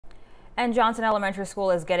And Johnson Elementary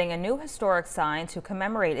School is getting a new historic sign to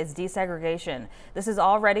commemorate its desegregation. This is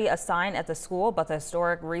already a sign at the school, but the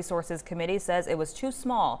Historic Resources Committee says it was too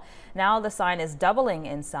small. Now the sign is doubling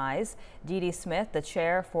in size. Dee Dee Smith, the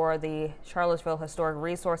chair for the Charlottesville Historic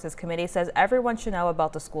Resources Committee, says everyone should know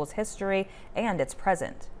about the school's history and its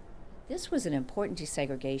present. This was an important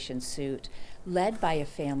desegregation suit led by a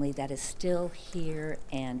family that is still here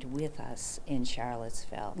and with us in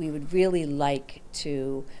Charlottesville. We would really like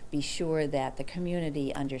to be sure that the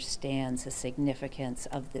community understands the significance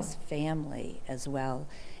of this family as well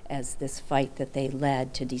as this fight that they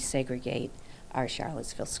led to desegregate our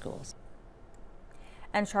Charlottesville schools.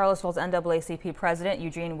 And Charlottesville's NAACP president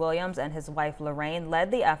Eugene Williams and his wife Lorraine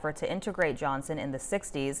led the effort to integrate Johnson in the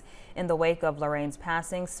 60s. In the wake of Lorraine's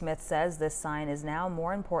passing, Smith says this sign is now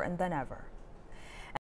more important than ever.